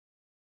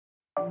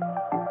Hey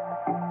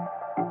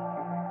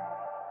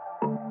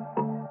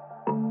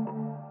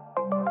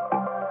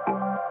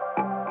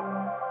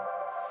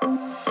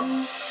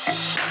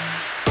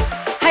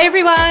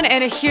everyone,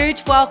 and a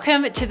huge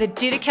welcome to the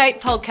Dedicate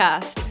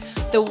podcast,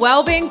 the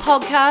wellbeing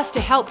podcast to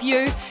help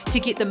you to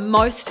get the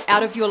most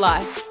out of your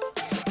life.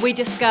 We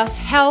discuss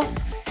health,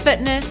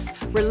 fitness,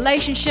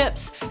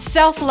 relationships,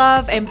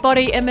 self-love and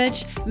body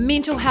image,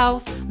 mental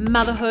health,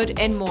 motherhood,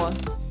 and more.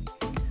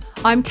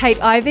 I'm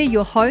Kate Ivey,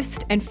 your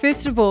host, and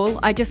first of all,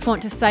 I just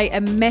want to say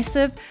a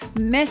massive,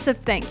 massive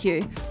thank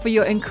you for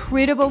your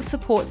incredible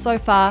support so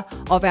far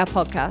of our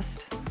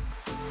podcast.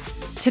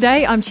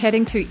 Today, I'm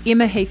chatting to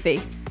Emma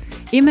Heaphy.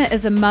 Emma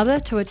is a mother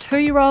to a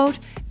 2-year-old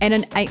and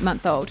an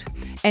 8-month-old,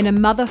 and a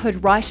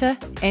motherhood writer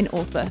and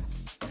author.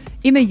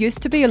 Emma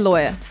used to be a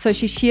lawyer, so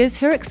she shares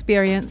her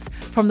experience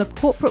from the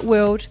corporate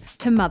world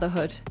to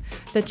motherhood,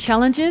 the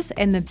challenges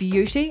and the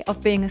beauty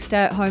of being a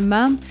stay-at-home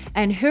mum,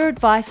 and her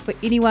advice for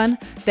anyone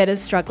that is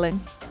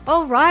struggling.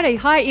 Alrighty,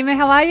 hi Emma,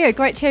 how are you?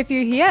 Great to have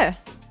you here.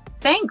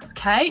 Thanks,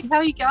 Kate. How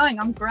are you going?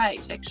 I'm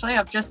great, actually.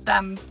 I've just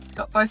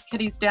got both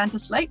kiddies down to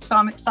sleep, so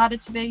I'm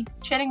excited to be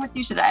chatting with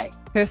you today.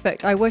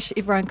 Perfect. I wish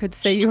everyone could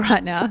see you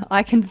right now.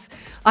 I can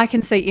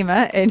see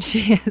Emma, and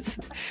she is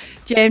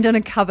jammed in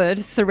a cupboard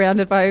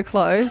surrounded by her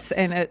clothes,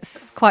 and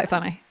it's quite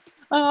funny.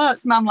 Oh,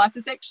 it's mum life.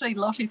 It's actually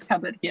Lottie's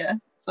cupboard here.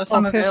 So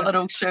some of her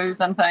little shoes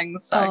and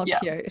things. So, yeah.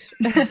 Cute.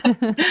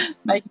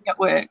 Making it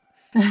work.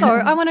 So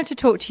I wanted to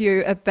talk to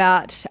you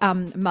about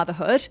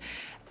motherhood.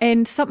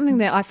 And something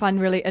that I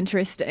find really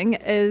interesting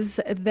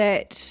is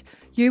that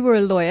you were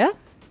a lawyer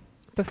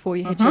before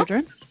you had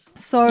children.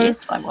 So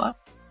yes, I was.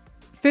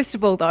 First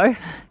of all, though,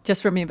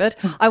 just remembered,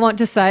 I want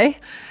to say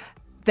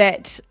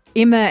that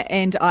Emma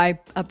and I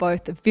are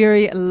both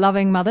very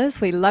loving mothers.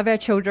 We love our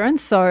children.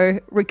 So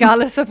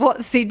regardless of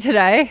what's said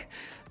today,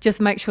 just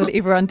make sure that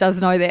everyone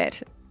does know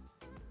that.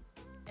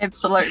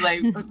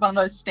 Absolutely. One of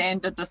those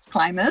standard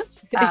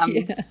disclaimers.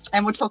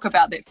 And we'll talk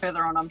about that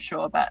further on, I'm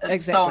sure, but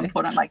it's so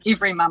important. Like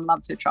every mum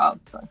loves her child.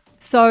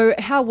 So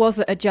how was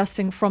it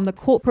adjusting from the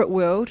corporate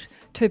world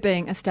to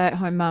being a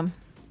stay-at-home mum?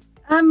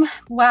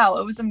 Wow,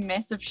 it was a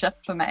massive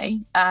shift for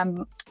me.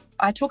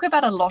 I talk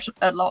about a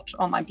lot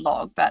on my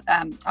blog, but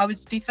I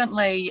was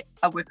definitely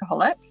a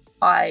workaholic.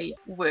 I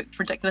worked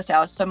ridiculous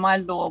hours. So my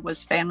law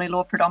was family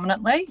law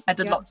predominantly. I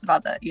did lots of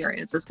other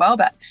areas as well,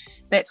 but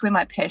that's where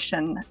my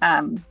passion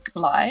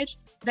lied.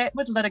 That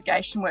was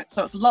litigation work.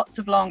 So it was lots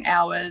of long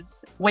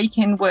hours,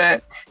 weekend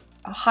work,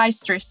 high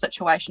stress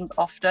situations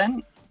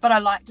often. But I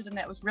liked it, and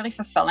that was really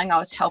fulfilling. I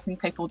was helping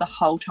people the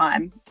whole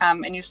time.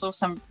 And you saw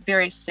some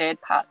very sad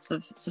parts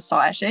of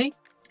society,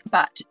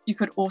 but you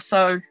could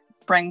also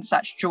bring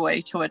such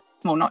joy to it.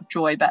 Well, not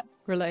joy, but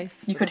relief.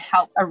 You could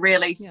help a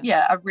really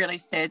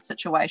sad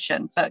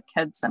situation for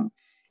kids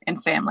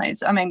and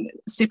families. I mean,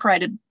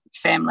 separated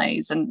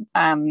families and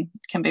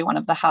can be one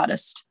of the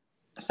hardest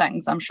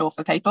things, I'm sure,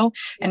 for people.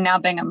 And now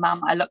being a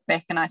mum, I look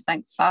back and I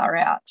think far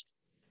out,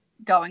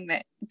 going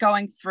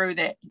through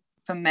that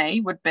for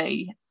me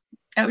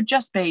it would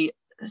just be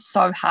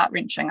so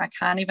heart-wrenching. I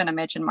can't even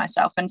imagine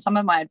myself. And some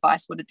of my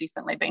advice would have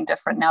definitely been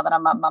different now that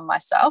I'm a mum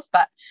myself.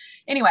 But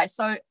anyway,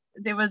 so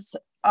I was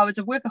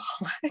a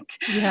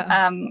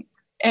workaholic.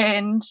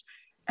 And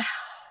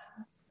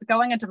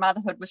going into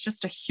motherhood was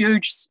just a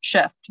huge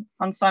shift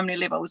on so many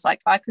levels.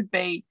 Like I could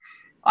be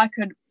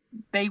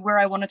where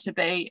I wanted to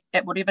be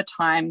at whatever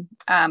time.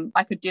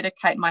 I could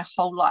dedicate my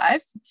whole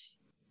life,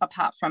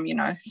 apart from,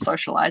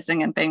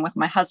 socializing and being with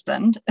my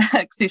husband,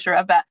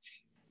 etc., but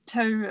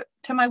to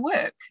my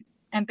work.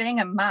 And being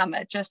a mum,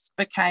 it just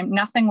became,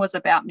 nothing was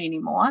about me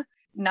anymore.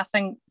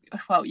 Nothing,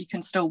 well, you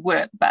can still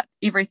work, but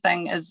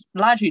everything is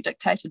largely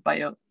dictated by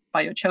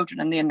your children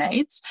and their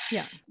needs.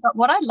 Yeah. But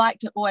what I like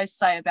to always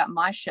say about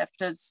my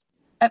shift is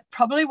it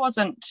definitely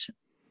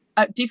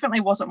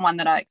wasn't one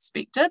that I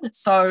expected.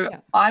 So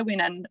I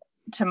went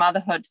into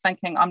motherhood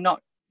thinking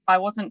I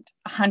wasn't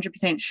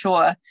 100%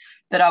 sure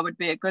that I would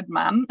be a good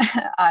mum.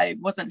 I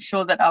wasn't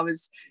sure that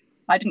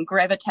I didn't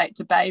gravitate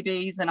to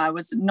babies, and I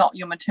was not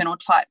your maternal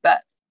type.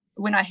 But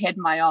when I had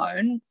my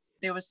own,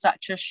 there was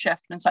such a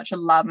shift and such a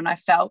love, and I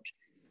felt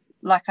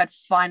like I'd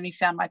finally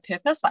found my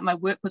purpose. Like my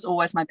work was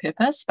always my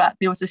purpose, but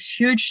there was this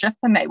huge shift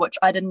for me, which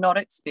I did not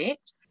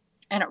expect.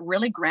 And it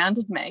really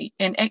grounded me.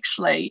 And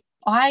actually,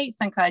 I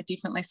think I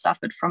definitely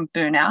suffered from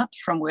burnout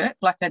from work.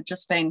 Like I'd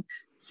just been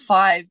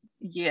 5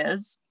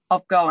 years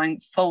of going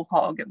full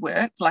hog at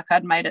work. Like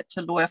I'd made it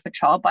to lawyer for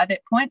child by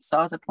that point. So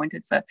I was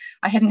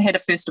I hadn't had a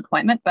first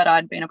appointment, but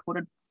I'd been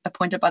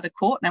appointed by the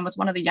court and was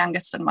one of the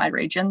youngest in my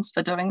regions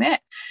for doing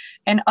that.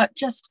 And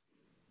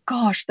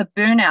the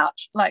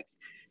burnout, like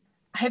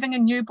having a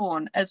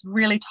newborn is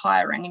really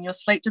tiring and you're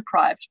sleep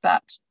deprived.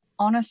 But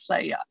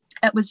honestly,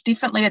 it was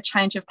definitely a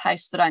change of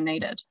pace that I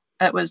needed.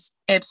 It was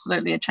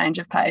absolutely a change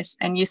of pace.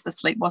 And yes, the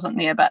sleep wasn't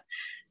there, but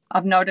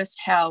I've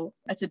noticed how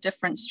it's a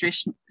different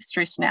stress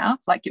now.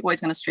 Like you're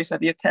always going to stress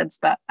over your kids.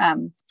 But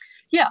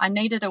I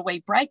needed a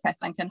wee break, I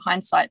think. In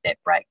hindsight, that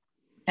break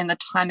and the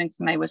timing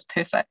for me was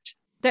perfect.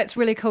 That's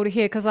really cool to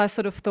hear, because I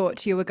sort of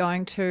thought you were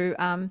going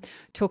to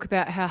talk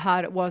about how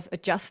hard it was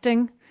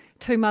adjusting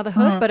to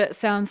motherhood, but it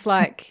sounds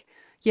like,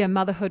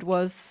 motherhood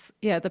was,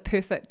 the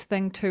perfect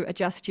thing to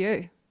adjust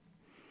you.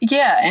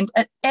 Yeah, and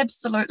it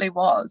absolutely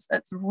was.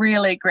 It's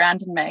really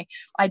grounded me.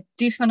 I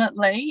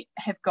definitely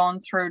have gone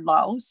through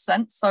lulls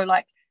since. So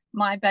like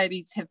my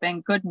babies have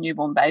been good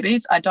newborn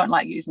babies. I don't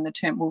like using the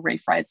term, we'll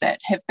rephrase that,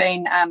 have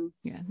been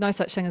no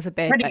such thing as a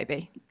bad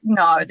baby.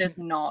 No, there's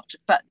not.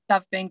 But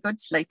they've been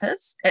good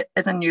sleepers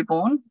as a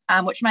newborn,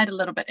 which made it a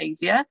little bit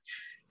easier.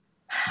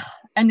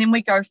 And then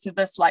we go through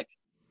this like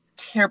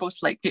terrible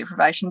sleep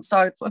deprivation.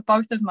 So for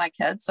both of my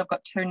kids, I've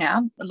got two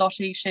now.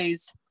 Lottie,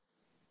 she's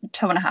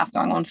 2.5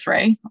 going on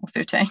 3 or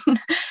 13,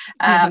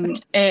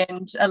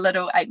 and a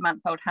little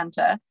 8-month-old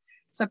Hunter.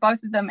 So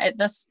both of them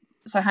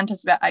so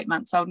Hunter's about 8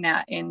 months old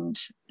now, and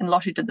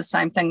Lottie did the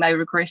same thing. They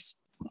regress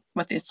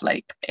with their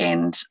sleep.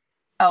 And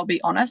I'll be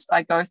honest,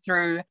 I go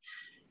through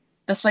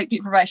the sleep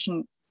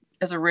deprivation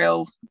is a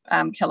real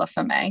killer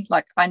for me.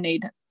 Like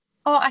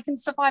I can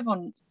survive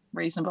on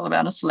reasonable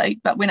amount of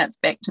sleep, but when it's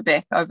back to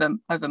back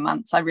over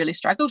months, I really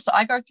struggle. So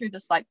I go through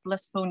this like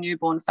blissful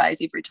newborn phase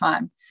every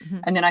time,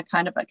 and then it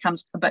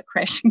comes a bit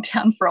crashing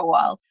down for a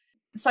while.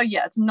 So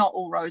yeah, it's not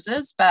all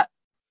roses, but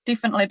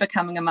definitely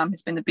becoming a mum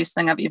has been the best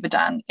thing I've ever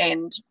done.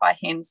 And I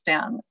hands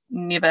down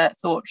never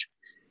thought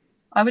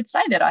I would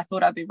say that. I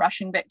thought I'd be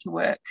rushing back to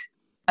work.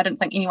 I didn't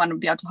think anyone would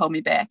be able to hold me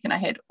back, and I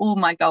had all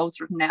my goals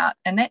written out,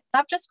 and that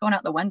they've just gone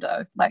out the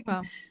window. Like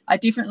wow. I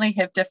definitely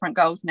have different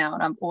goals now,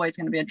 and I'm always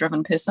going to be a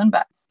driven person,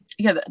 but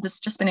yeah, this has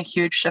just been a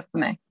huge shift for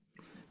me.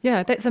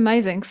 Yeah, that's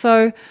amazing.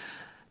 So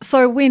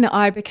when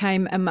I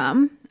became a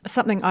mum,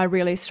 something I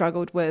really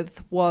struggled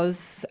with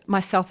was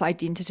my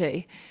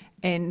self-identity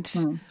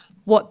and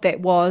what that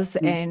was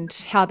and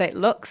how that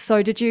looks.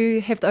 So did you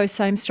have those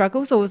same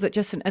struggles, or was it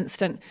just an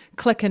instant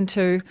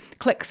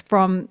clicks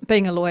from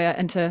being a lawyer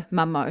into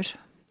mum mode?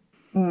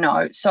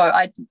 No. So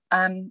I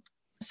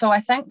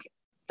think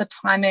the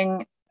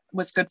timing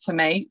was good for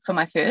me for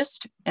my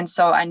first, and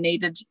so I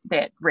needed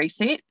that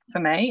reset for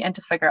me and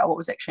to figure out what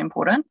was actually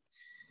important.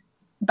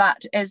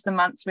 But as the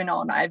months went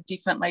on, I've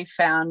definitely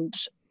found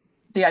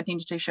the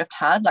identity shift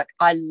hard. Like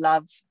I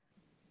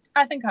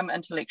think I'm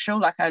intellectual.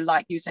 Like I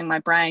like using my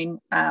brain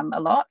a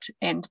lot,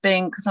 and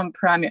because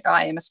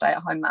I am a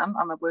stay-at-home mum.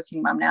 I'm a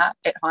working mum now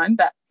at home,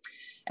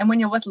 and when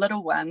you're with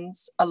little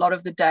ones, a lot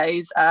of the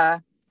days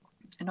are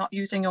not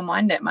using your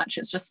mind that much.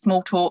 It's just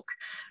small talk,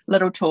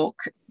 little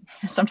talk,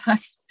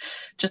 sometimes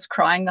just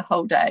crying the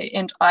whole day.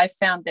 And I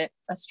found that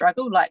a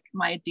struggle. Like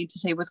my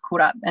identity was caught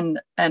up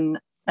in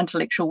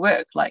intellectual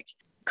work, like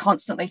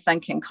constantly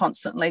thinking,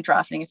 constantly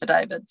drafting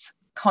affidavits,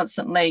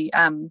 constantly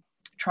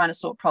trying to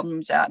sort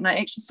problems out. And I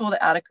actually saw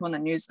the article in the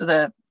news,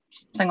 the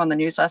thing on the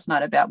news last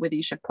night about whether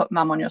you should put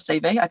mum on your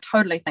CV. I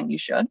totally think you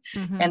should.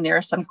 And there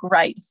are some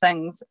great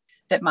things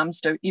that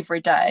mums do every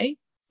day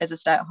as a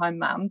stay-at-home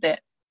mum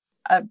that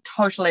are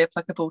totally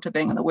applicable to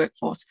being in the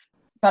workforce.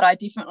 But I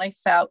definitely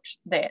felt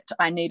that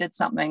I needed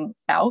something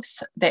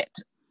else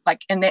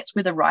and that's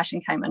where the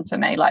writing came in for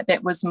me. Like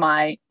that was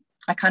I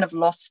kind of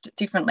lost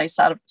definitely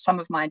some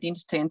of my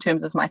identity in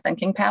terms of my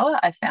thinking power.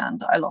 I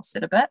found I lost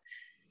it a bit.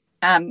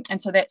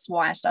 And so that's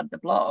why I started the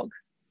blog.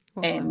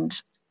 Awesome.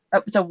 And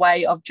it was a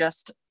way of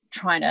just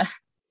trying to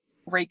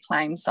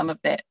reclaim some of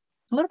that,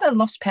 a little bit of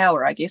lost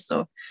power, I guess,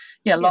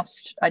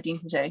 lost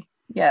identity.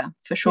 Yeah,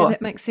 for sure. Yeah,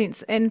 that makes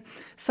sense. And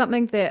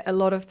something that a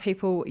lot of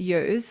people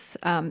use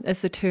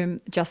is the term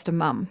just a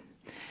mum.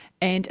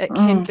 And it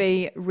can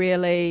be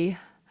really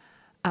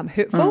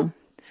hurtful.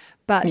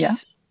 But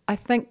I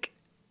think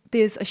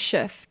there's a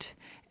shift,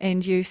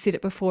 and you said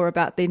it before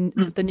about the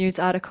news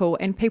article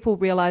and people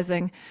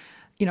realising,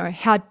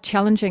 how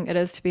challenging it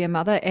is to be a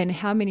mother and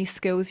how many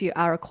skills you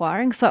are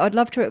acquiring. So I'd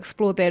love to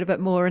explore that a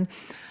bit more and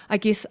I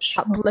guess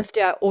uplift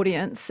our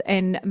audience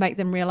and make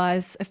them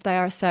realise if they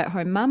are a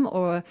stay-at-home mum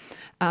or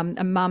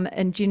a mum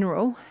in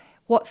general,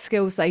 what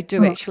skills they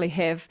do actually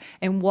have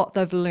and what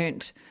they've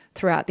learnt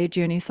throughout their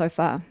journey so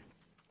far.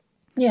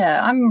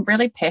 Yeah, I'm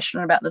really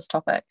passionate about this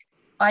topic.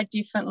 I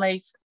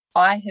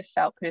have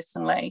felt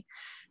personally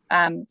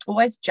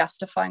always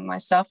justifying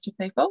myself to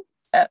people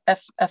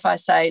if I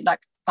say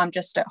like I'm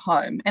just at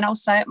home, and I'll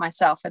say it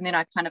myself and then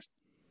I kind of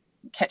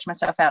catch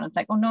myself out and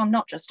think, oh no, I'm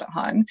not just at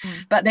home.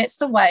 But that's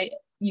the way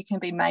you can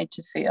be made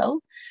to feel.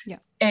 Yeah.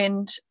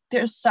 And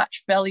there's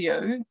such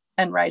value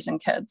in raising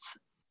kids.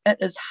 It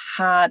is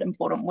hard,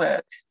 important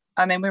work.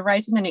 I mean, we're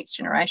raising the next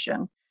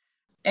generation,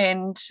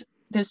 and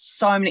there's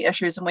so many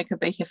issues, and we could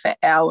be here for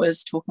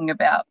hours talking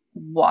about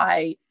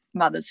why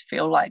mothers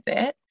feel like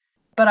that.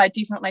 But I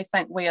definitely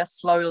think we are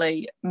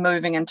slowly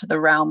moving into the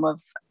realm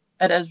of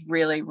it is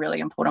really, really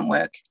important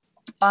work.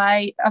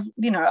 I've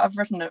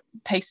written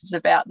pieces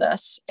about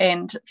this,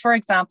 and for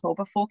example,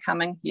 before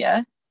coming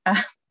here,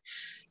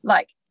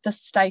 like the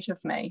state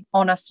of me,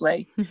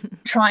 honestly,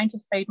 trying to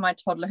feed my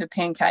toddler her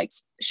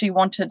pancakes. She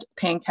wanted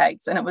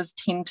pancakes, and it was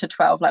 10 to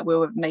 12, like we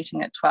were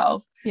meeting at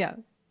 12. Yeah.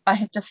 I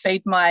had to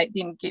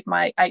get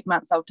my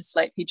 8-month-old to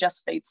sleep. He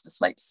just feeds to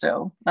sleep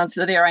still. And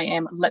so there I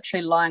am,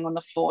 literally lying on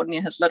the floor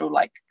near his little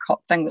like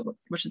cot thing,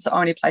 which is the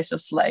only place he'll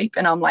sleep.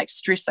 And I'm like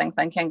stressing,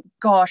 thinking,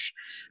 gosh,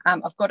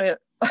 I've got to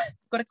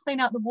clean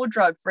out the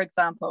wardrobe, for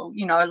example.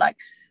 Like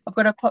I've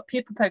got to put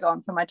Peppa Pig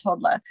on for my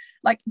toddler.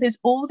 Like there's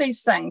all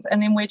these things,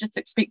 and then we're just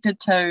expected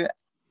to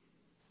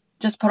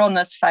just put on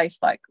this face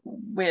like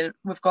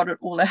we've got it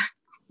all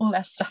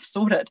our stuff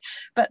sorted.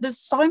 But there's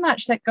so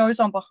much that goes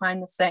on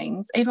behind the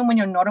scenes, even when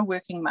you're not a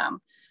working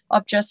mum,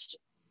 there's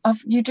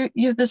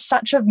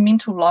such a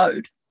mental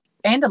load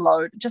and a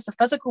load, just a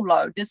physical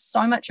load. There's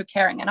so much you're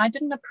carrying. And I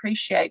didn't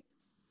appreciate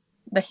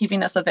the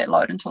heaviness of that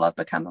load until I've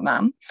become a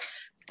mum.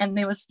 And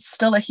there was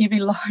still a heavy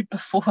load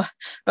before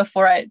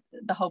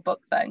the whole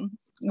book thing,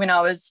 when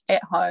I was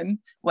at home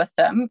with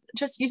them.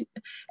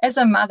 As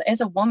a mother,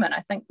 as a woman, I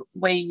think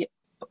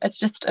it's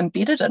just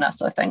embedded in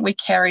us. I think we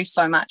carry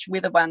so much.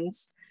 We're the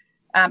ones,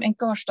 and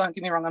gosh, don't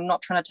get me wrong, I'm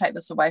not trying to take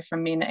this away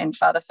from men and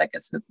father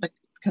figures,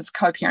 because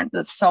co-parent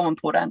is so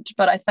important.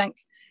 But I think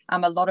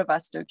a lot of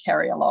us do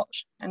carry a lot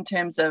in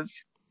terms of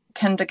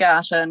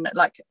kindergarten.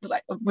 Like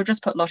we've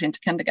just put Lot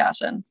into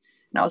kindergarten,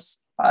 and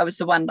I was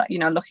the one,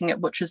 looking at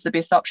which is the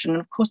best option.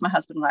 And of course, my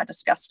husband and I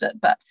discussed it.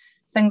 But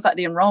things like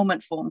the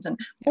enrollment forms and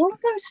all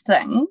of those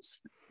things,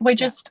 we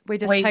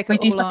take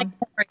it all on.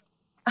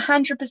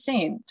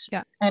 100%.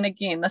 Yeah. And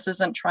again, this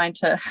isn't trying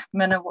to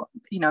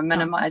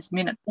minimize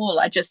men at all.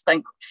 I just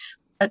think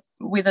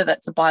whether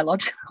that's a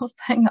biological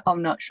thing,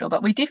 I'm not sure.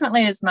 But we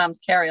definitely, as mums,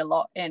 carry a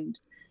lot, and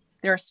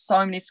there are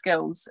so many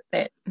skills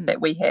that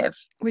we have.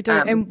 We do,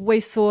 and we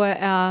saw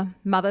our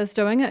mothers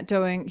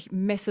doing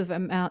massive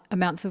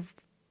amounts of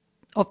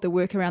the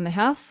work around the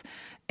house,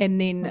 and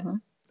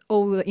then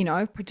all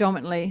the,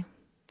 predominantly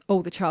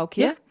all the childcare.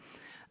 Yeah.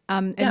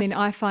 And then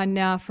I find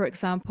now, for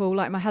example,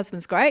 like my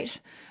husband's great,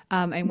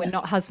 and we're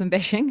not husband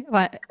bashing,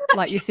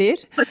 like you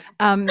said,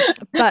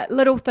 but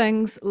little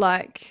things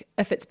like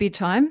if it's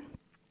bedtime,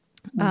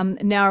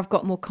 now I've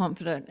got more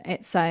confident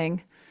at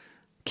saying,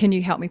 can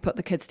you help me put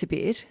the kids to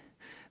bed?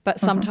 But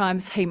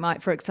sometimes he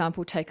might, for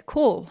example, take a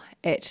call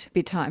at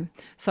bedtime.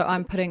 So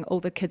I'm putting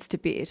all the kids to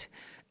bed.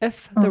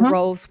 If the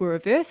roles were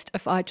reversed,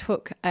 if I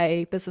took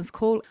a business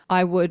call,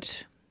 I would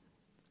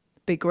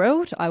be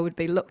grilled. I would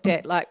be looked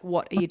at like,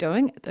 what are you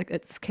doing?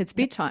 It's kids'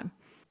 bedtime.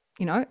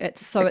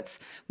 It's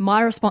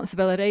my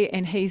responsibility,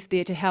 and he's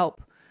there to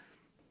help,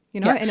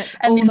 and it's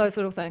all those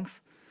little things.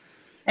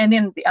 And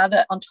then the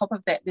other, on top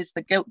of that, there's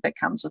the guilt that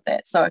comes with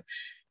that. So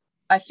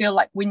I feel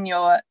like when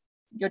you're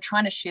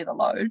trying to share the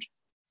load,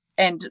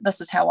 and this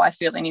is how I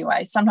feel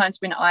anyway, sometimes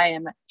when I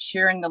am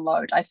sharing the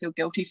load, I feel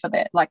guilty for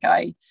that. Like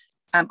I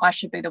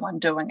should be the one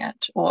doing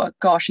it, or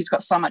gosh, he's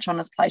got so much on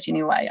his plate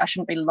anyway, I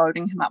shouldn't be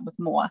loading him up with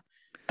more.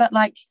 But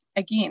like,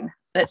 again,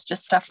 that's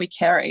just stuff we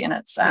carry, and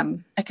it's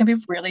it can be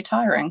really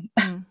tiring.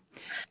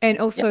 And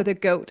also the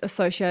guilt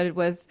associated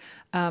with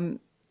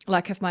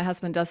like if my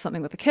husband does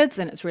something with the kids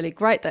and it's really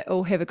great, they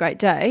all have a great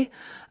day,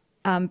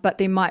 but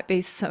there might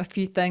be a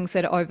few things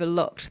that are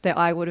overlooked that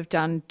I would have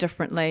done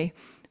differently,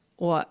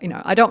 or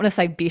I don't want to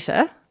say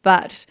better,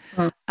 but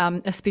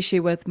especially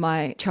with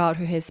my child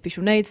who has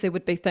special needs, there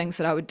would be things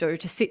that I would do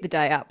to set the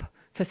day up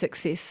for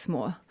success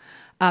more,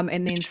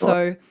 and then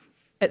so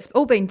it's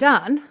all been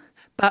done,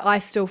 but I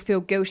still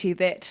feel guilty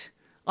that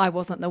I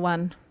wasn't the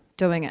one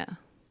doing it.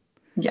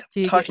 Yeah,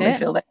 totally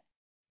feel that.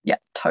 Yeah,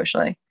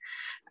 totally.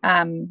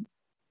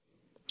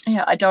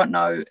 I don't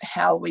know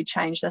how we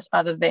change this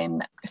other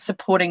than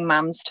supporting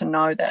mums to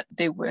know that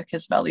their work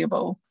is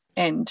valuable,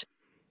 and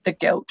the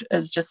guilt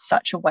is just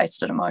such a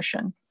wasted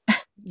emotion.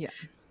 Yeah.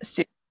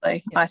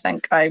 Seriously. Yeah. I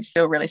think I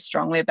feel really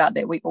strongly about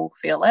that. We all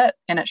feel it,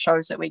 and it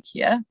shows that we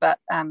care. But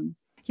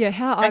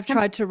how I've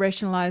tried to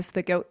rationalize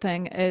the guilt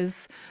thing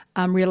is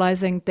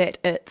realizing that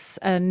it's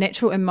a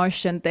natural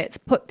emotion that's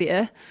put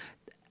there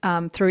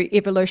through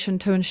evolution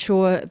to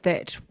ensure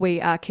that we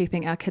are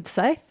keeping our kids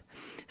safe.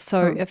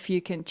 So if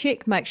you can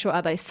make sure,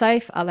 are they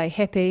safe? Are they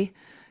happy?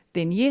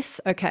 Then yes,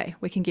 okay,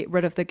 we can get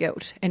rid of the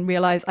guilt and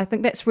realize, I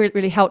think that's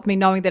really helped me,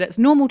 knowing that it's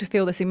normal to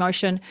feel this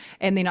emotion,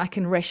 and then I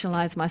can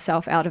rationalize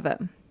myself out of it.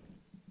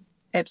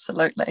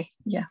 Absolutely.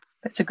 Yeah,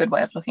 that's a good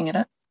way of looking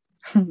at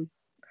it.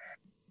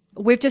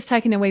 We've just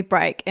taken a wee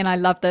break, and I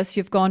love this.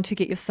 You've gone to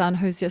get your son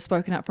who's just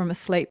woken up from a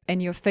sleep,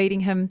 and you're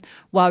feeding him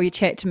while you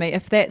chat to me.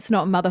 If that's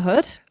not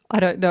motherhood, I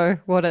don't know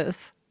what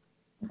is.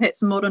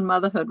 That's modern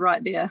motherhood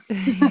right there.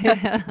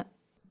 Yeah.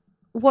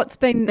 What's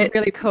been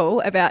really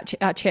cool about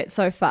our chat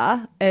so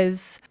far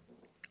is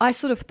I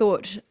sort of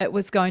thought it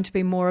was going to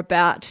be more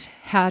about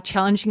how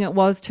challenging it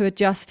was to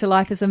adjust to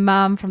life as a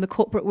mum from the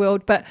corporate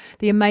world. But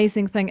the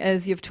amazing thing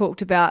is you've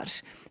talked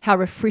about how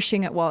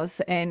refreshing it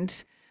was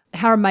and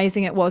how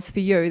amazing it was for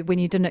you when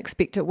you didn't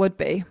expect it would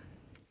be.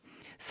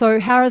 So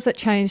how has it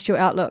changed your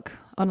outlook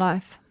on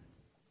life?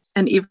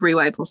 In every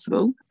way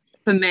possible.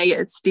 For me,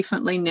 it's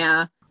definitely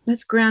now,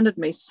 it's grounded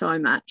me so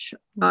much.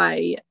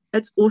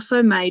 It's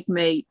also made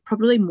me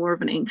probably more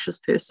of an anxious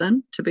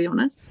person, to be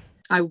honest.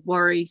 I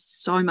worry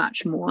so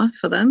much more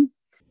for them.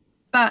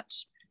 But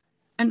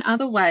in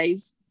other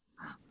ways,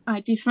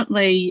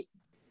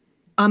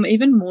 I'm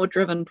even more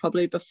driven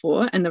probably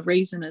before, and the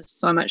reason is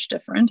so much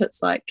different.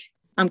 It's like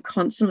I'm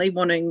constantly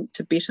wanting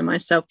to better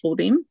myself for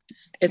them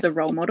as a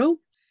role model,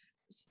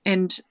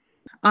 and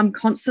I'm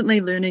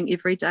constantly learning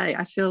every day.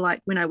 I feel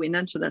like when I went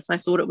into this, I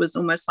thought it was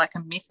almost like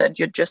a method.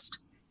 You're just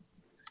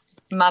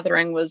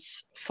mothering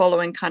was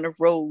following kind of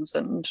rules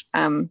and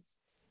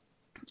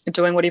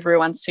doing what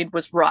everyone said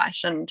was right,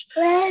 and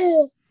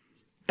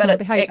but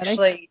it's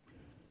actually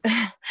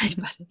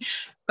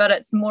but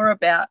it's more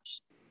about,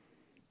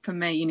 for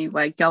me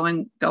anyway,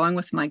 going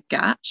with my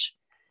gut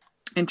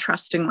and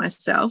trusting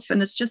myself.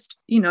 And it's just,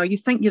 you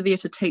think you're there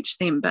to teach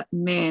them, but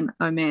man,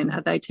 oh man,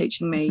 are they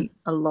teaching me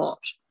a lot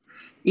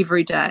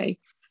every day.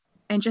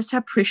 And just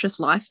how precious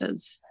life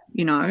is.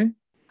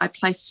 I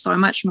place so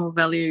much more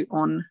value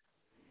on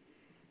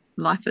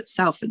life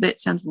itself. That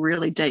sounds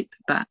really deep,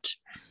 but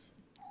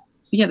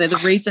yeah, they're the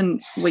reason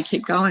we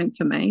keep going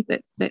for me.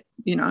 That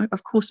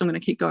of course I'm going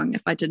to keep going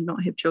if I did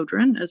not have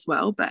children as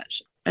well, but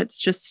it's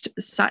just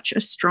such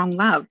a strong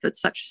love.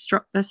 It's such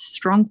a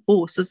strong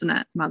force, isn't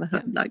it?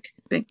 Motherhood, like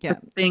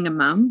being a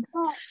mum.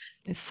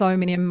 There's so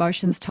many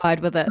emotions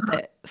tied with it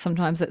that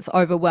sometimes it's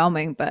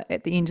overwhelming, but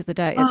at the end of the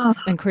day,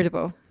 it's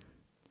incredible.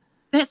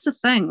 That's the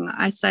thing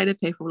I say to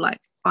people,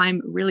 like,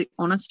 I'm really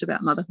honest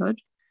about motherhood,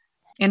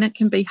 and it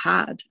can be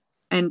hard.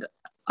 And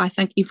I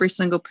think every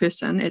single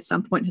person at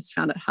some point has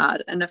found it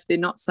hard. And if they're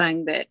not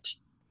saying that,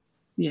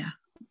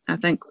 I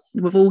think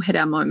we've all had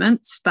our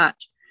moments, but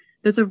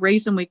there's a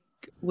reason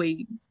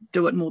we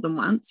do it more than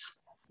once.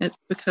 It's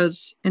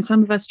because, and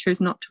some of us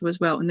choose not to as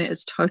well, and that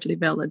is totally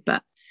valid,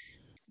 but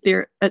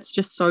it's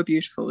just so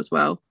beautiful as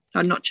well.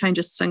 I'd not change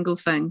a single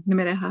thing, no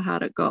matter how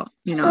hard it got,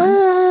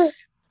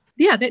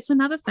 Yeah, that's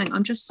another thing.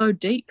 I'm just so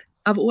deep.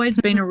 I've always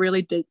been a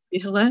really deep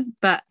feeler,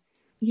 but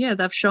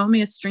they've shown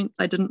me a strength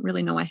I didn't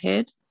really know I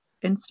had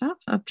and stuff.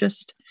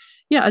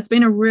 It's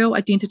been a real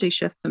identity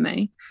shift for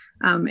me,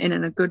 and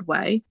in a good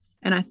way.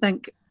 And I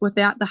think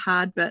without the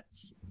hard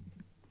bits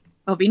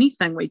of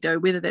anything we do,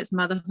 whether that's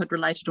motherhood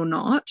related or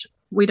not,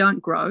 we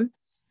don't grow.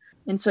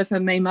 And so for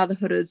me,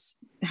 motherhood has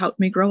helped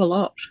me grow a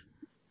lot.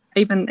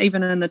 Even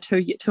in the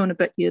 2 and a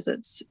bit years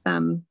it's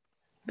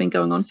been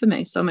going on for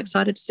me. So I'm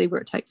excited to see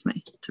where it takes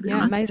me, to be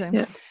honest. Amazing.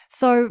 Yeah.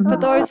 So for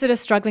those that are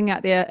struggling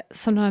out there,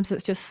 sometimes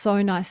it's just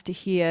so nice to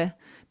hear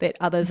that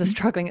others are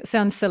struggling. It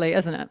sounds silly,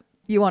 isn't it?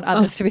 You want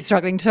others to be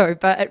struggling too,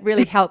 but it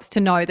really helps to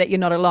know that you're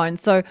not alone.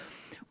 So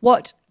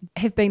what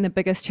have been the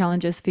biggest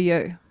challenges for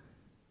you?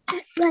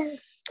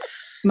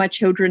 My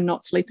children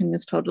not sleeping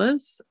as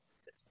toddlers,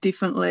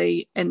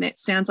 definitely. And that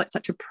sounds like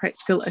such a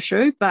practical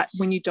issue, but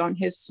when you don't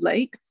have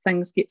sleep,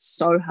 things get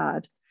so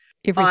hard.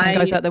 Everything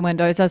goes out the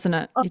windows, doesn't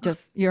it?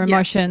 Your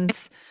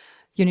emotions,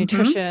 your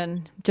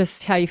nutrition,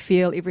 just how you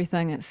feel,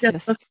 everything. It's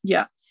just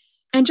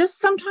and just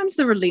sometimes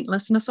the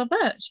relentlessness of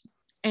it.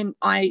 And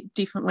I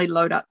definitely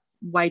load up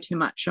way too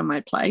much on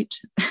my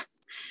plate.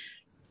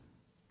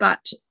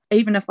 But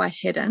even if I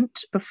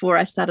hadn't, before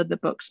I started the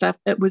book stuff,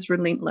 it was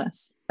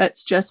relentless.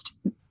 It's just,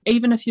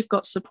 even if you've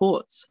got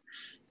supports,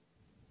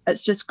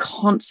 it's just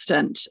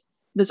constant.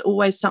 There's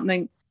always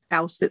something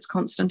else that's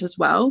constant as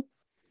well.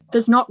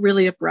 There's not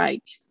really a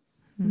break.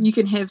 You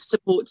can have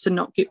supports and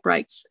not get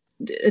breaks.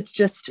 It's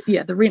just,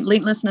 the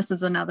relentlessness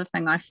is another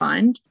thing I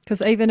find.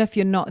 Because even if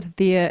you're not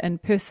there in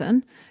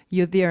person,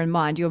 you're there in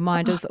mind. Your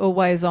mind is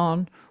always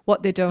on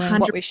what they're doing, 100%.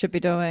 What we should be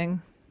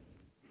doing.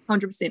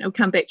 100%. It'll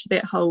come back to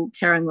that whole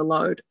carrying the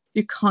load.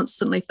 You're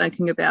constantly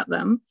thinking about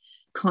them,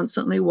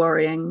 constantly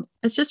worrying.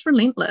 It's just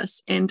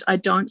relentless. And I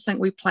don't think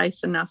we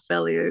place enough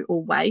value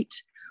or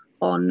weight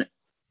on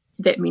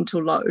that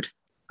mental load.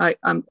 I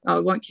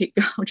won't keep,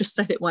 I'll just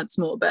say it once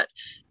more, but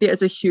there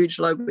is a huge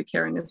load we're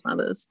carrying as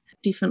mothers.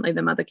 Definitely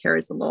the mother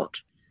carries a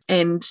lot.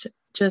 And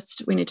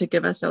just, we need to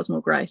give ourselves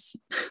more grace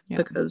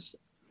because,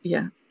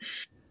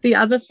 The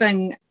other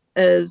thing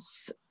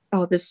is,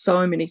 there's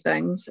so many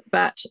things,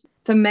 but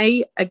for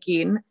me,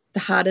 again, the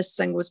hardest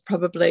thing was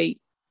probably,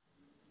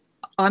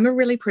 I'm a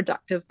really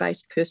productive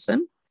based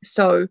person.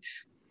 So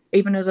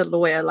even as a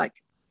lawyer, like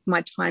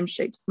my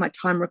timesheets, my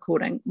time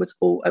recording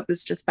it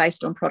was just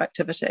based on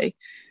productivity.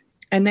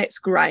 And that's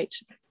great.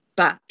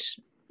 But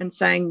in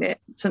saying that,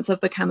 since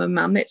I've become a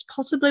mum, that's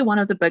possibly one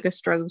of the biggest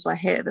struggles I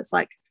have. It's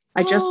like,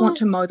 I just want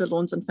to mow the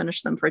lawns and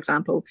finish them, for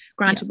example.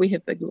 Granted, we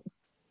have big lawns.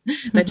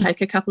 They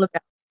take a couple of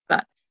hours,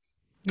 but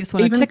you just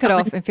want to tick it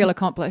off and feel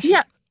accomplished.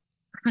 Yeah,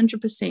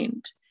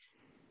 100%.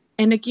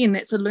 And again,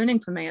 that's a learning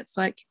for me. It's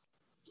like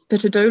the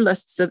to-do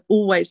lists are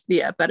always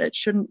there, but it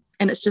shouldn't.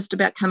 And it's just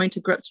about coming to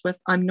grips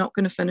with, I'm not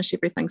going to finish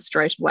everything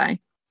straight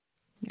away.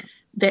 Yeah.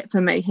 That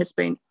for me has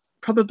been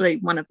probably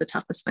one of the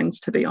toughest things,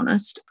 to be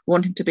honest,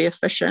 wanting to be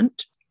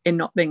efficient and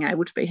not being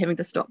able to be having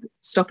to stop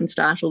and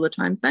start all the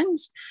time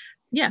things.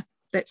 Yeah,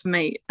 that for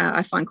me,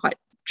 I find quite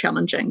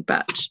challenging,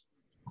 but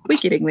we're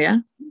getting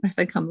there. I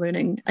think I'm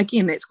learning.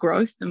 Again, that's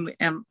growth, and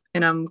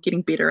I'm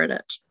getting better at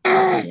it.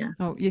 Yeah.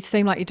 Oh, you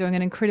seem like you're doing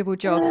an incredible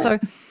job. So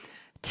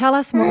tell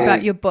us more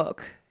about your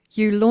book.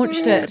 You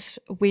launched it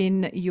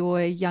when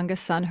your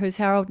youngest son, who's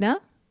how old now?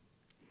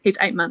 He's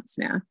 8 months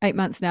now. 8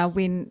 months now.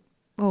 When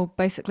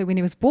basically when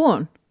he was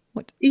born.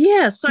 What?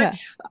 Yeah, so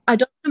I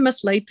don't want to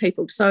mislead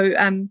people. So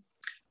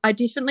I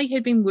definitely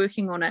had been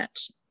working on it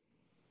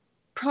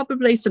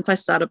probably since I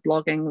started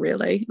blogging,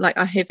 really. Like,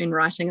 I have been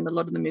writing, and a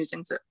lot of the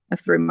musings are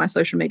through my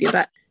social media.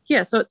 But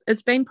yeah, so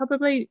it's been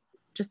probably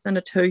just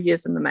under 2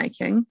 years in the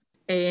making.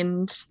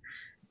 And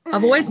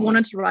I've always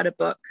wanted to write a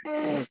book,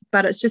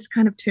 but it's just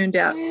kind of turned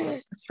out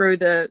through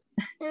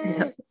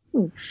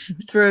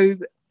through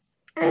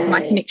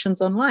my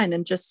connections online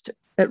and just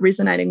it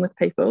resonating with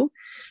people.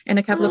 And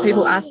a couple of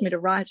people asked me to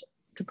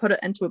put it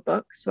into a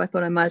book, so I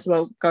thought I might as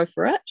well go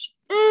for it.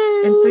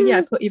 And so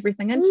I put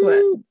everything into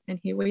it, and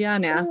here we are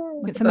now.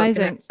 It's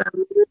amazing.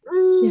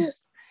 And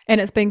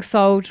and it's being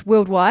sold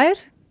worldwide.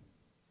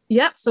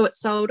 Yep, so it's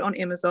sold on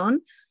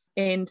Amazon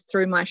and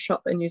through my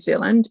shop in New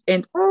Zealand,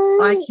 and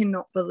I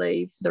cannot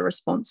believe the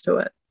response to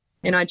it.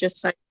 And I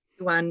just say to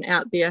anyone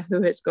out there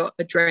who has got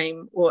a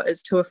dream or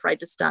is too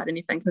afraid to start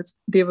anything, because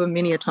there were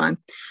many a time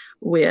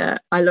where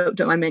I looked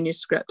at my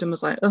manuscript and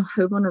was like, oh,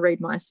 who want to read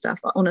my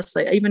stuff?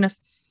 Honestly, even if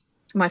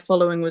my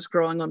following was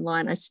growing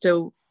online,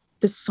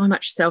 there's so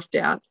much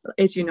self-doubt,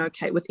 as you know,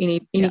 Kate, with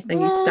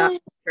anything you start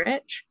from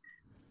scratch.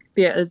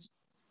 There is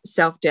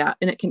self-doubt,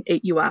 and it can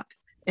eat you up,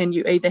 and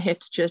you either have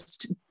to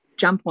just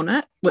jump on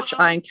it, which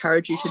I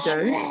encourage you to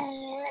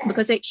do,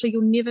 because actually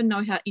you'll never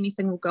know how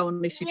anything will go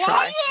unless you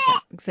try.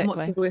 Exactly. And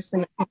what's the worst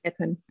thing that can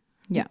happen?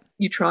 Yeah,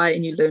 you try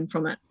and you learn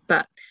from it.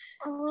 But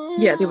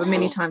there were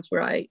many times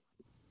where I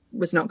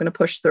was not going to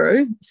push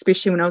through,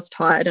 especially when I was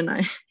tired and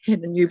I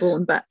had a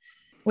newborn, but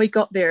we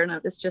got there, and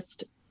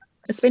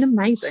it's been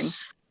amazing.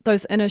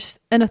 Those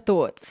inner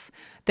thoughts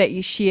that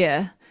you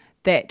share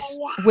that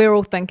we're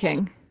all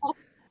thinking,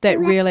 that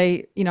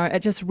really, it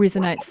just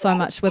resonates so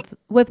much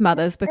with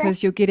mothers,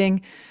 because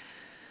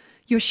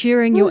you're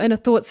sharing your inner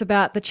thoughts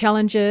about the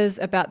challenges,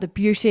 about the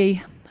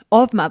beauty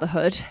of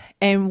motherhood,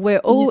 and we're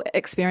all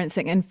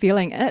experiencing and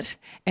feeling it,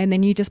 and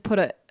then you just put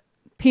it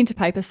pen to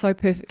paper so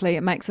perfectly.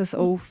 It makes us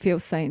all feel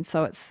seen,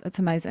 so it's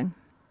amazing.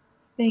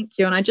 Thank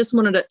you. And I just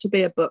wanted it to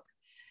be a book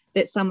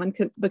that someone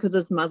could, because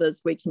as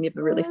mothers we can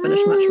never really finish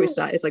much. We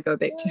start, as I go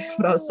back to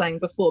what I was saying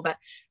before, but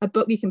a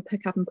book you can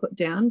pick up and put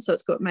down. So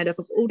it's got made up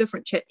of all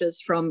different chapters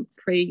from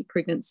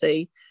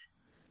pre-pregnancy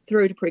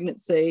through to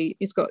pregnancy.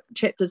 It's got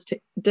chapters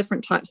to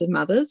different types of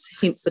mothers,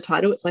 hence the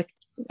title. It's like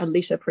a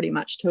letter pretty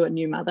much to a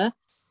new mother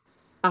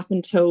up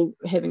until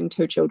having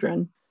 2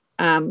 children.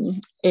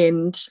 And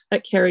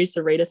it carries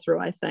the reader through,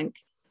 I think,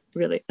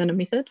 really in a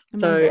method.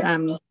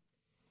 Amazing.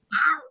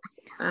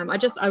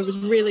 So I was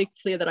really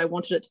clear that I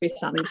wanted it to be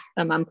something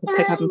a mum could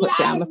pick up and put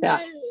down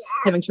without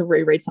having to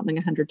reread something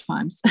 100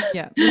 times.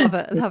 Yeah,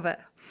 love it.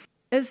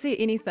 Is there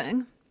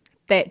anything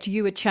that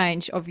you would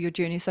change of your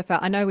journey so far?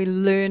 I know we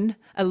learn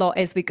a lot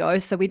as we go,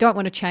 so we don't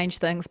want to change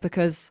things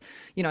because,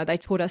 they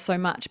taught us so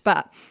much.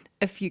 But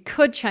if you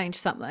could change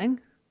something,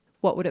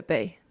 what would it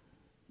be?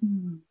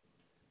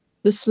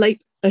 The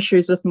sleep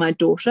issues with my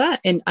daughter,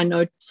 and I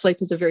know sleep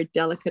is a very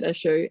delicate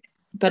issue,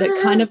 but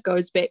it kind of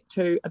goes back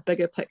to a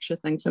bigger picture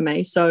thing for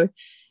me. So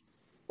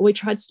we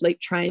tried sleep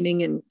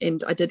training,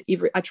 and I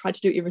tried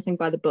to do everything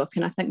by the book,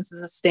 and I think this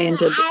is a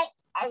standard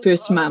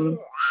first mum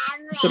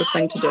sort of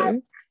thing to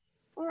do.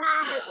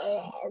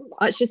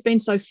 It's just been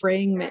so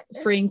freeing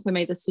for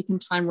me the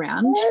second time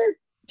round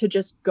to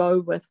just go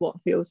with what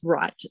feels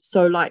right.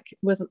 So like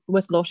with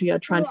Lottie, I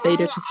try and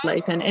feed her to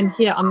sleep, and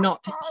here I'm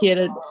not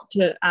here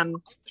to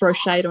throw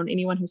shade on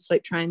anyone who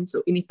sleep trains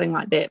or anything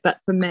like that,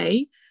 but for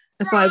me,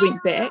 if I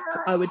went back,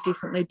 I would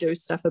definitely do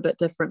stuff a bit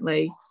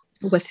differently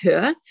with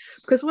her,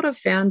 because what I've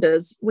found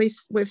is we've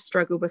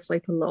struggled with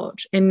sleep a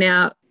lot. And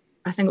now,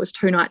 I think it was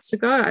 2 nights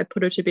ago, I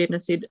put her to bed and I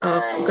said,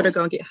 I've got to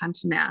go and get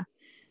Hunter now.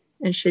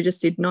 And she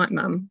just said, night,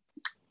 Mum.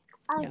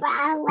 It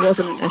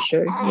wasn't an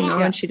issue,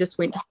 and she just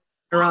went to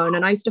her own.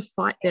 And I used to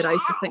fight that. I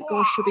used to think,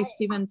 gosh, she'll be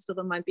 7 still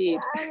in my bed,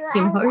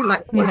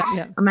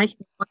 I'm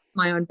making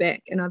my own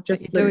back. And I've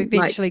just you do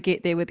eventually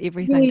get there with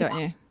everything,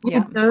 don't you?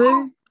 Yeah. You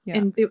do. Yeah.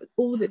 And there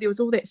was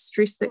all that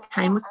stress that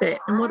came with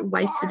that, and what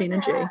wasted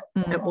energy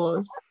it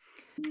was.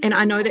 And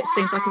I know that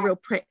seems like a real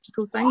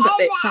practical thing, but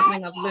that's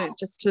something I've learned,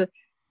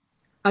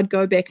 I'd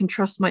go back and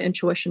trust my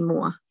intuition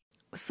more.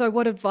 So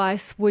what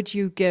advice would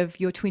you give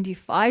your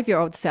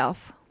 25-year-old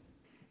self?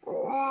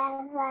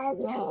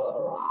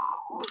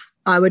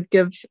 I would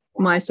give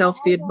myself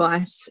the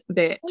advice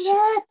that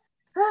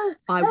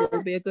I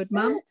will be a good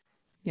mum.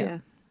 Yeah.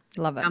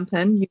 Love it. Jump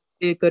in, you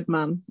be a good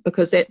mum,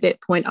 because at that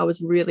point I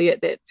was really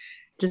at that,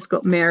 just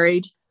got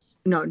married,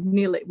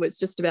 nearly was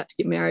just about to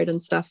get married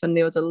and stuff, and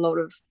there was a lot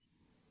of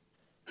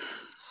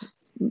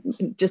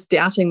just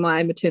doubting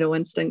my maternal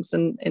instincts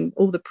and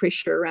all the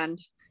pressure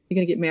around, you're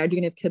going to get married, you're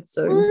going to have kids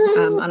soon,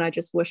 and I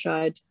just wish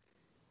I'd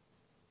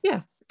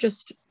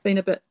just been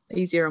a bit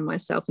easier on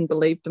myself and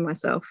believed in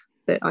myself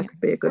that I could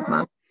be a good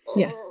mum.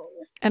 Yeah.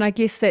 And I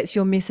guess that's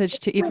your message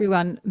to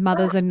everyone,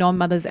 mothers and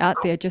non-mothers out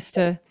there, just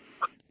to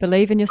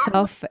believe in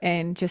yourself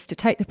and just to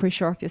take the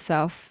pressure off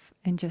yourself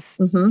and just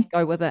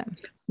go with it.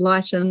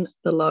 Lighten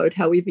the load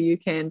however you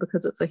can,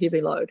 because it's a heavy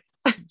load.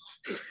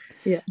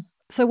 Yeah.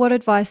 So what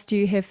advice do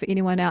you have for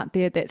anyone out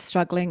there that's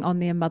struggling on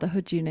their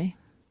motherhood journey?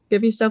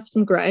 Give yourself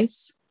some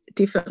grace.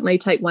 Definitely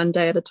take one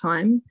day at a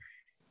time,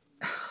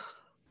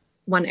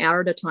 1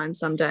 hour at a time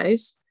some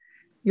days.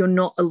 You're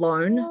not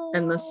alone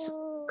in this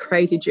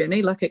crazy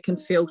journey. Like, it can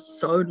feel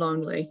so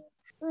lonely.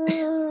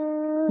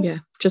 Yeah,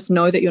 just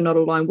know that you're not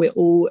alone. We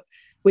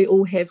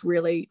all have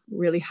really,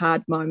 really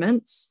hard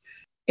moments,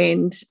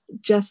 and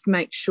just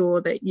make sure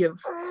that you're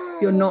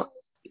not.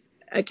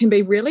 It can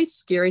be really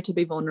scary to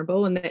be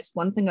vulnerable, and that's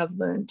one thing I've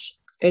learned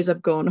as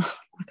I've gone.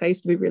 Like, I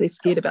used to be really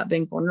scared about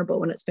being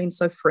vulnerable, and it's been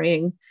so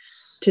freeing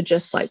to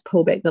just like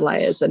pull back the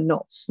layers and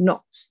not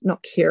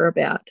care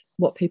about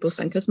what people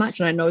think as much.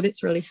 And I know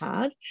that's really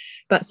hard,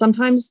 but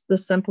sometimes the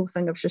simple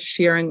thing of just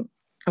sharing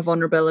a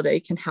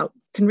vulnerability can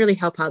really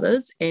help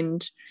others.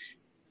 And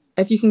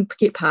if you can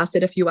get past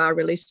it, if you are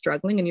really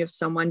struggling and you have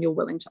someone you're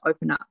willing to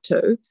open up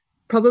to,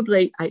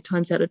 probably 9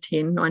 times out of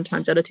 10,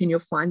 you'll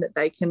find that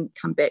they can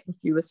come back with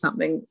you with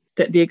something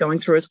that they're going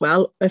through as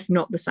well, if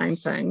not the same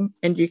thing,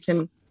 and you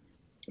can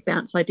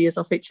bounce ideas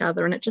off each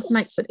other, and it just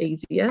makes it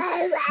easier.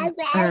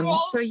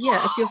 So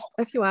yeah,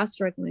 if you are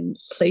struggling,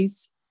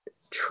 please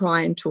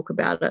try and talk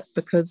about it,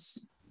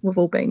 because we've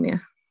all been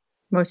there.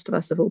 Most of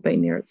us have all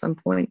been there at some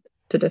point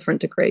to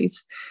different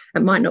degrees.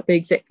 It might not be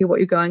exactly what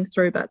you're going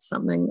through, but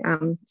something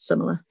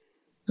similar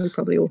we've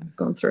probably all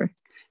gone through.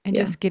 And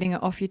just getting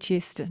it off your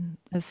chest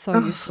is so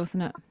useful,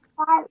 isn't it?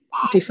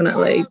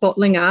 Definitely.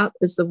 Bottling up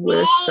is the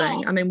worst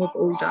thing. I mean, we've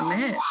all done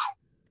that.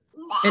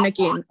 And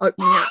again,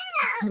 opening up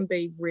can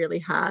be really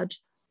hard,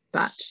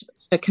 but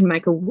it can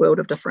make a world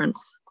of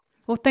difference.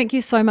 Well, thank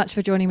you so much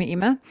for joining me,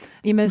 Emma.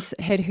 Emma's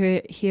had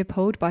her hair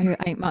pulled by her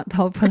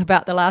 8-month-old for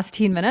about the last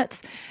 10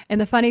 minutes.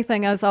 And the funny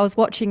thing is, I was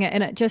watching it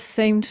and it just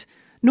seemed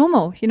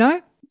normal, you know?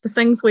 The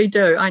things we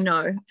do, I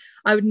know.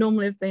 I would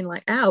normally have been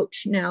like,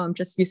 ouch. Now I'm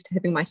just used to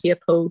having my hair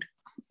pulled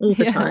all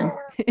the time.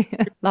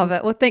 Love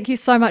it. Well, thank you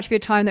so much for your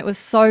time. That was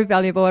so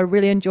valuable. I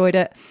really enjoyed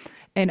it.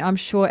 And I'm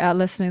sure our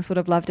listeners would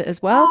have loved it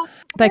as well.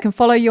 They can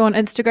follow you on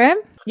Instagram.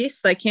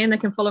 Yes, they can. They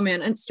can follow me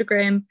on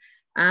Instagram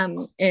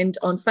and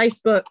on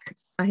Facebook.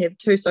 I have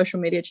 2 social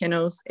media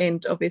channels,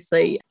 and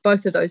obviously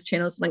both of those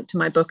channels link to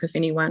my book if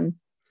anyone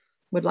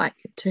would like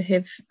to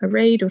have a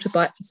read or to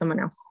buy it for someone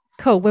else.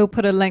 Cool. We'll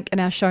put a link in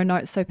our show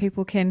notes so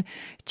people can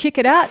check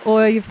it out,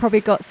 or you've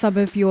probably got some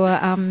of your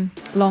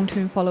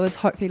long-term followers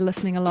hopefully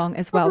listening along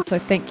as well. So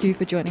thank you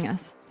for joining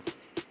us.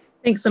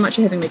 Thanks so much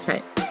for having me,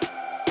 Kate.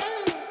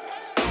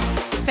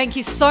 Thank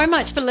you so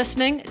much for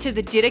listening to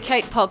the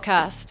Dedicate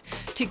podcast.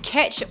 To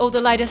catch all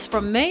the latest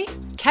from me,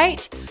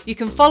 Kate, you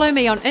can follow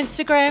me on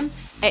Instagram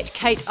at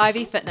Kate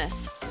Ivy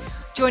Fitness.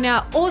 Join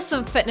our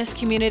awesome fitness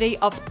community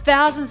of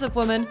thousands of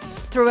women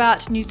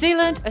throughout New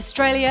Zealand,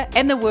 Australia,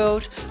 and the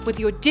world with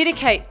your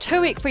Dedicate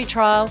 2-week free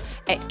trial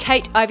at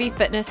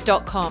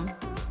kateivyfitness.com.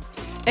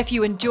 If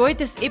you enjoyed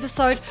this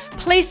episode,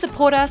 please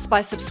support us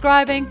by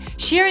subscribing,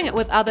 sharing it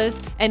with others,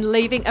 and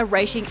leaving a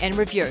rating and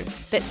review.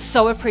 That's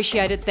so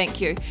appreciated.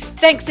 Thank you.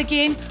 Thanks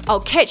again. I'll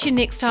catch you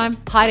next time.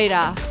 Haere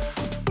rā.